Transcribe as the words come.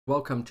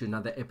Welcome to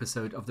another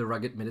episode of the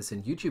Rugged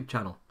Medicine YouTube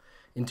channel.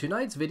 In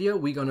tonight's video,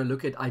 we're going to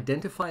look at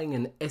identifying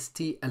an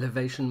ST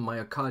elevation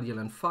myocardial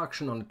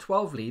infarction on a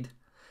 12 lead,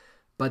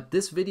 but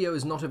this video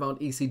is not about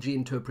ECG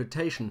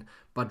interpretation,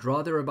 but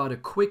rather about a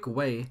quick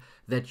way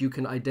that you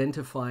can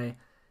identify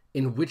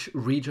in which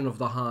region of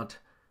the heart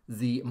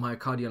the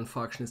myocardial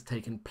infarction has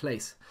taken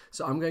place.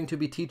 So I'm going to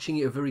be teaching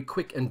you a very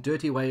quick and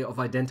dirty way of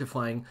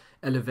identifying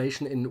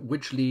elevation in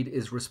which lead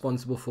is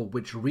responsible for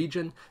which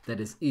region, that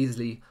is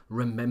easily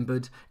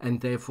remembered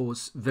and therefore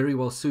very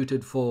well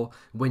suited for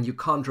when you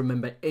can't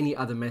remember any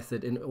other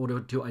method in order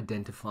to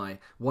identify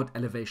what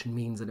elevation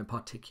means in a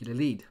particular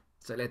lead.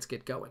 So let's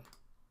get going.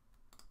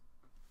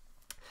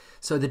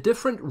 So the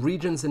different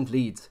regions and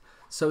leads.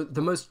 So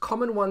the most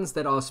common ones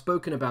that are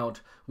spoken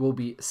about will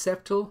be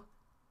septal,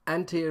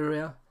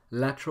 anterior,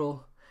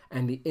 lateral,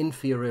 and the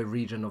inferior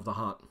region of the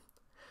heart.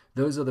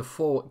 Those are the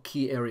four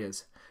key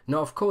areas. Now,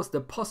 of course, the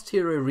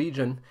posterior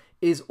region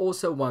is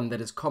also one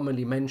that is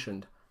commonly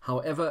mentioned.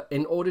 However,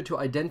 in order to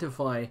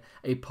identify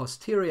a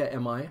posterior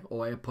MI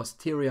or a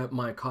posterior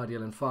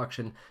myocardial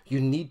infarction, you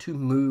need to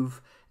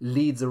move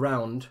leads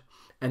around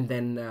and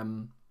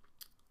then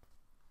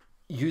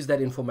use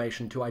that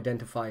information to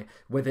identify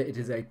whether it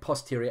is a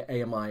posterior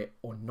AMI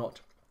or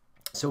not.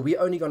 So we're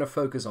only going to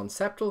focus on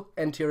septal,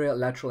 anterior,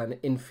 lateral, and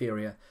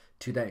inferior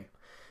today.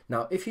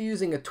 Now, if you're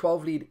using a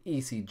 12-lead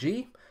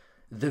ECG,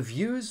 the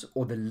views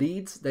or the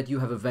leads that you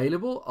have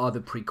available are the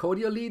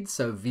precordial leads,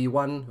 so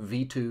V1,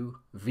 V2,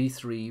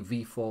 V3,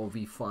 V4,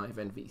 V5,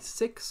 and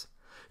V6.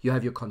 You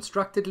have your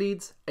constructed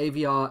leads,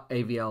 AVR,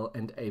 AVL,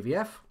 and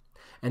AVF.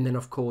 And then,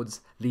 of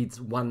course,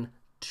 leads 1,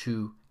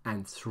 2,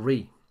 and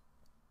 3.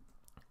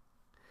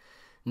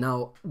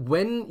 Now,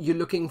 when you're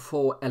looking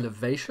for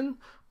elevation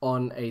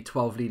on a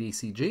 12-lead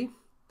ECG,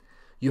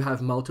 you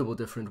have multiple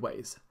different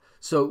ways.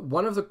 So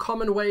one of the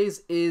common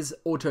ways is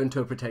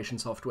auto-interpretation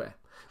software,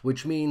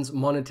 which means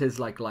monitors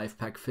like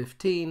LifePak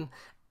 15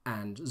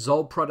 and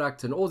Zoll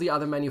products and all the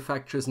other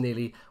manufacturers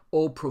nearly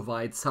all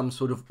provide some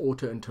sort of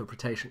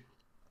auto-interpretation.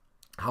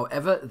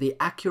 However, the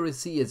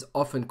accuracy is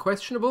often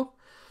questionable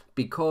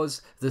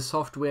because the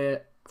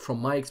software, from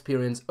my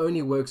experience,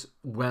 only works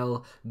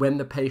well when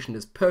the patient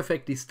is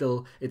perfectly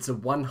still. It's a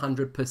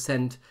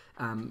 100%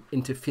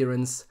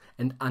 interference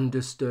and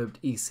undisturbed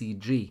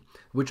ECG,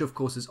 which of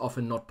course is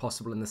often not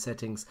possible in the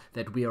settings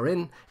that we are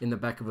in the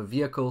back of a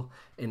vehicle,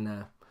 in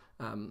a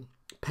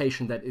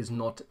patient that is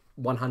not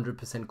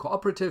 100%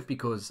 cooperative,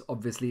 because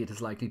obviously it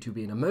is likely to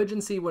be an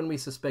emergency when we're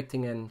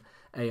suspecting an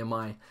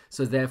AMI.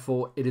 So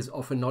therefore it is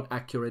often not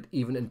accurate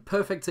even in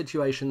perfect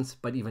situations,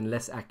 but even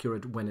less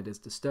accurate when it is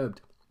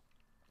disturbed.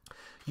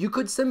 You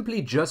could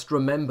simply just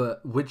remember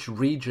which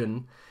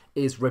region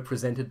is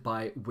represented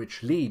by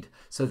which lead.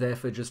 So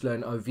therefore just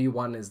learn, oh,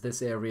 V1 is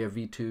this area,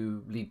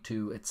 V2, lead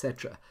 2,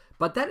 etc.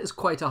 But that is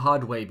quite a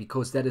hard way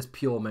because that is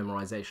pure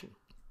memorization.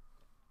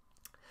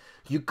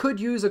 You could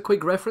use a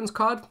quick reference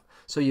card.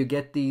 So you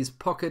get these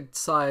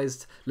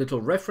pocket-sized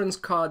little reference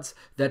cards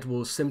that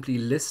will simply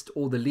list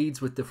all the leads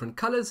with different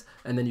colors,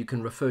 and then you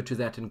can refer to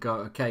that and go,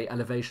 okay,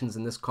 elevations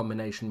in this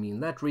combination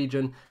mean that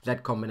region,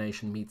 that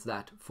combination means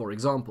that, for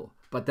example.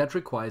 But that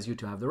requires you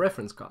to have the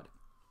reference card.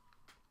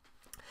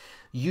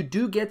 You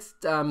do get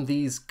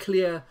these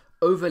clear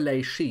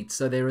overlay sheets.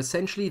 So they're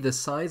essentially the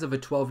size of a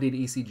 12-lead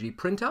ECG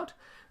printout.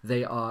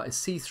 They are a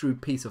see-through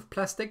piece of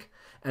plastic,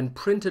 and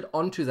printed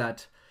onto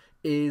that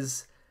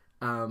is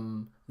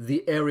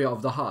the area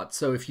of the heart.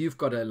 So if you've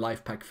got a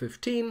LifePak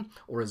 15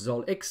 or a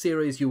Zoll X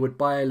series, you would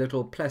buy a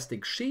little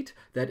plastic sheet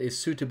that is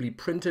suitably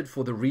printed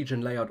for the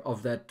region layout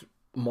of that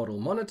model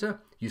monitor.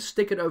 You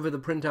stick it over the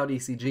printout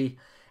ECG,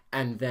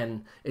 and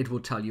then it will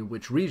tell you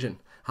which region.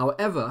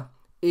 However,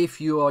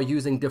 if you are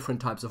using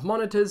different types of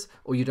monitors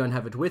or you don't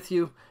have it with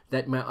you,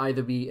 that may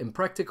either be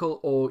impractical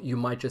or you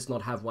might just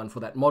not have one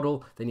for that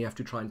model. Then you have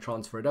to try and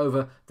transfer it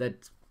over.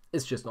 That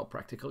is just not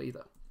practical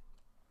either.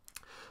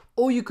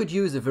 Or you could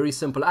use a very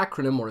simple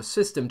acronym or a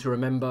system to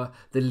remember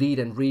the lead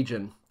and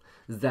region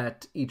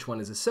that each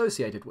one is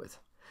associated with.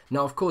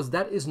 Now, of course,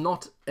 that is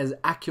not as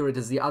accurate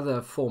as the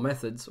other four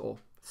methods, or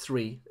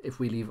 3 if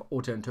we leave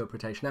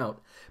auto-interpretation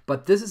out.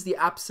 But this is the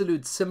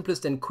absolute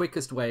simplest and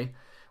quickest way,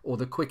 or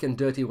the quick and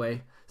dirty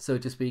way, so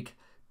to speak,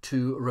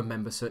 to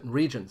remember certain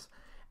regions.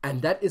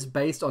 And that is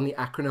based on the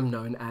acronym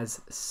known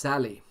as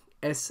SALI,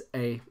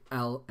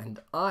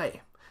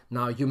 S-A-L-I.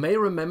 Now, you may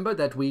remember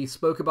that we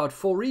spoke about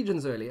 4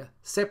 regions earlier: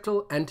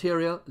 septal,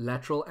 anterior,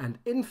 lateral, and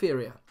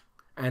inferior.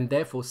 And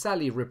therefore,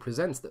 SALI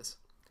represents this.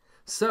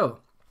 So,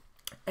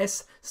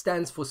 S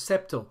stands for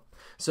septal.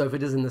 So if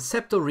it is in the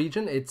septal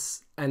region,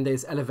 and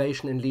there's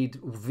elevation in lead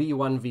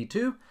V1,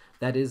 V2,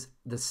 that is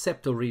the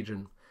septal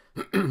region.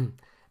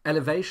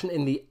 Elevation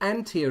in the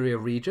anterior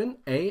region,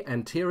 A,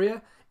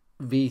 anterior,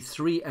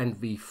 V3 and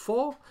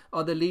V4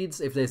 are the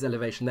leads. If there's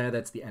elevation there,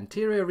 that's the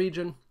anterior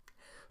region.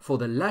 For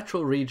the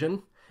lateral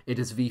region, it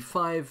is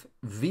V5,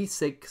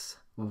 V6,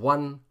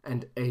 1,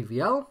 and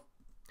AVL.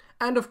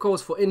 And of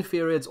course, for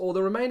inferior, it's all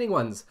the remaining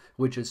ones,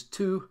 which is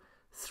 2,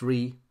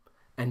 3,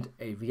 and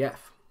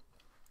AVF.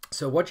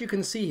 So what you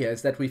can see here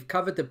is that we've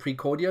covered the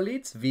precordial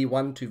leads,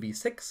 V1 to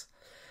V6,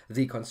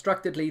 the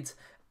constructed leads,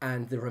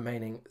 and the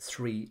remaining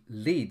 3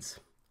 leads.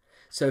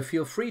 So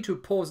feel free to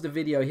pause the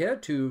video here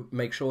to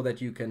make sure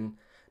that you can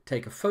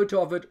take a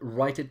photo of it,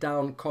 write it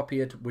down, copy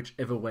it,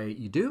 whichever way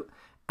you do,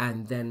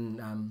 and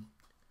then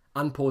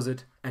unpause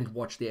it and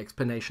watch the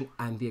explanation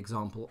and the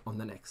example on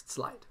the next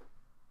slide.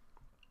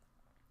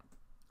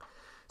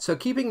 So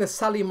keeping the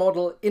SALI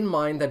model in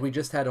mind that we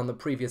just had on the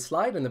previous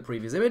slide and the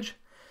previous image,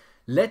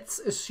 let's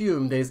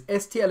assume there's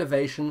ST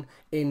elevation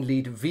in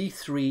lead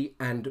V3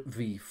 and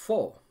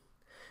V4.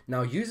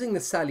 Now using the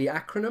SALI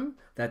acronym,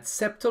 that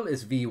septal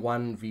is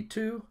V1,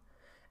 V2,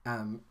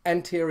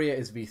 anterior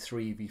is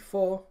V3,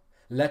 V4,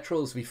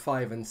 lateral is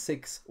V5 and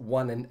 6,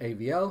 1 and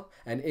AVL,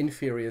 and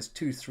inferior is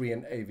 2, 3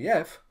 and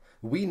AVF,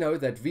 we know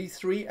that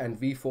V3 and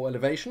V4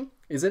 elevation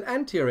is an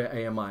anterior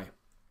AMI.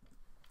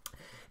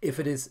 If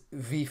it is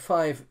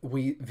V5,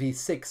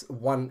 V6,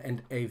 1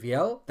 and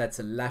AVL, that's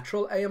a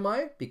lateral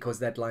AMI because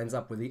that lines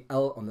up with the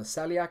L on the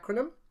SALI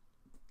acronym.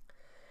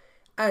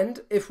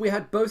 And if we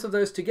had both of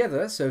those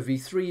together, so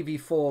V3,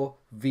 V4,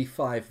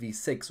 V5,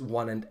 V6,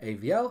 1 and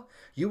AVL,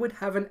 you would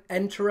have an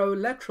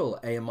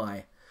anterolateral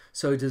AMI.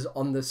 So it is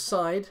on the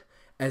side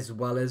as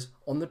well as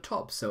on the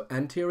top, so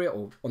anterior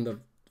or on the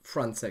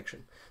front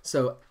section.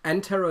 So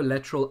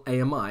anterolateral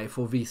AMI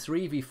for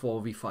V3,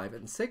 V4, V5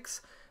 and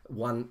 6,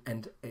 1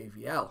 and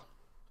AVL.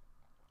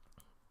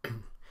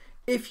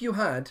 If you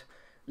had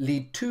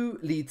lead 2,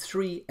 lead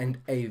 3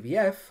 and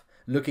AVF,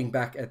 looking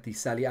back at the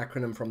SALI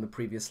acronym from the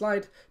previous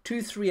slide,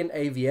 2, 3 and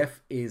AVF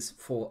is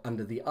for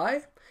under the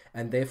eye,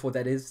 and therefore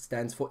that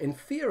stands for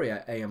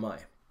inferior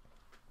AMI.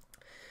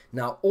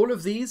 Now all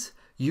of these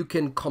you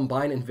can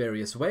combine in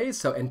various ways.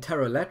 So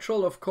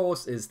anterolateral, of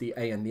course, is the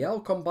A and the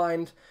L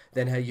combined.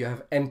 Then here you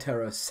have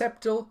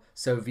anteroseptal,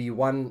 so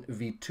V1,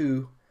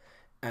 V2,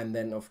 and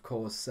then of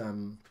course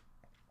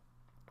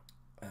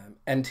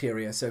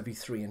anterior, so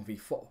V3 and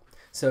V4.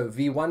 So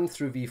V1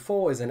 through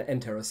V4 is an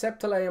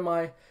anteroseptal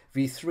AMI,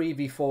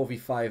 V3, V4,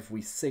 V5,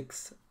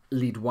 V6,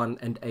 lead 1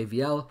 and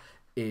AVL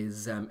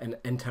is an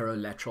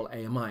anterolateral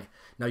AMI.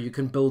 Now you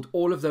can build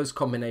all of those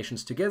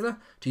combinations together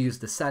to use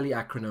the SALI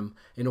acronym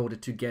in order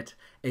to get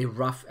a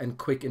rough and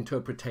quick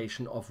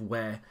interpretation of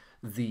where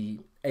the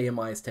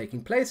AMI is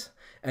taking place,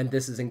 and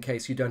this is in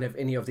case you don't have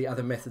any of the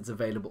other methods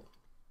available.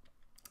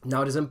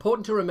 Now it is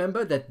important to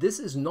remember that this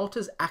is not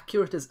as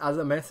accurate as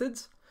other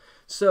methods.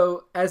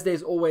 So as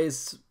there's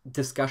always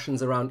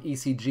discussions around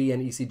ECG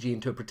and ECG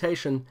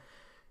interpretation,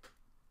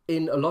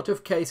 in a lot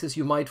of cases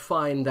you might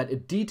find that a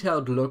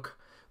detailed look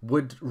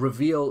would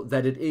reveal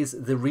that it is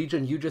the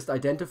region you just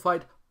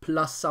identified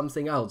plus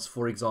something else,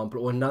 for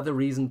example, or another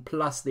reason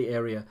plus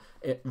the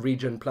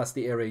region plus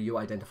the area you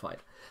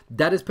identified.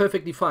 That is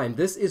perfectly fine.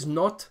 This is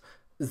not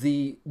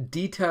the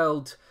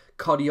detailed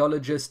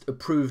cardiologist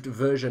approved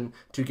version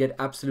to get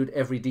absolute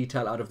every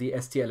detail out of the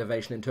ST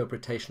elevation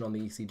interpretation on the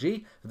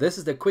ECG. This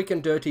is the quick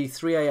and dirty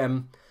 3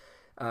 a.m.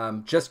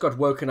 Just got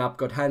woken up,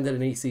 got handed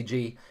an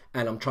ECG,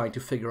 and I'm trying to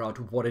figure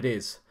out what it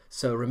is.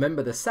 So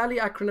remember the SALI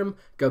acronym,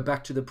 go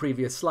back to the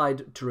previous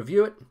slide to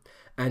review it,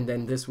 and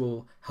then this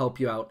will help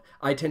you out.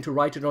 I tend to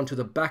write it onto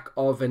the back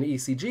of an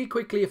ECG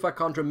quickly if I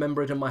can't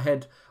remember it in my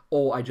head,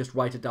 or I just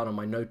write it down on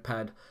my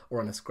notepad or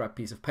on a scrap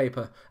piece of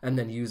paper and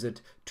then use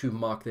it to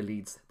mark the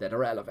leads that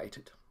are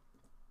elevated.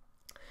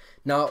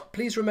 Now,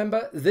 please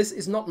remember, this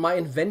is not my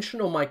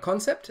invention or my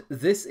concept.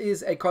 This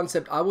is a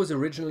concept I was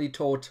originally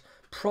taught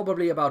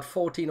probably about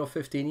 14 or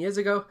 15 years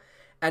ago,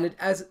 and it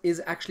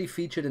is actually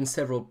featured in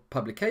several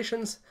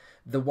publications.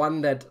 The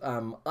one that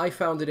I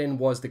found it in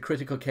was the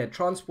Critical Care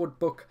Transport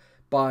book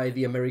by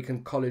the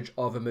American College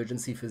of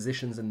Emergency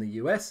Physicians in the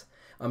US.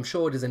 I'm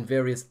sure it is in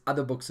various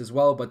other books as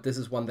well, but this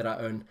is one that I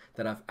own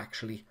that I've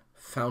actually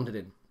found it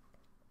in.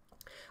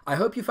 I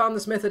hope you found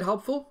this method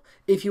helpful.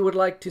 If you would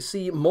like to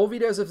see more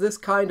videos of this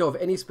kind or of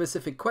any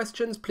specific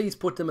questions, please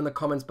put them in the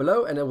comments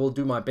below and I will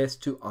do my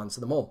best to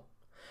answer them all.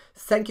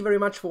 Thank you very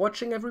much for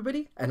watching,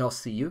 everybody, and I'll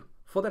see you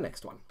for the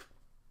next one.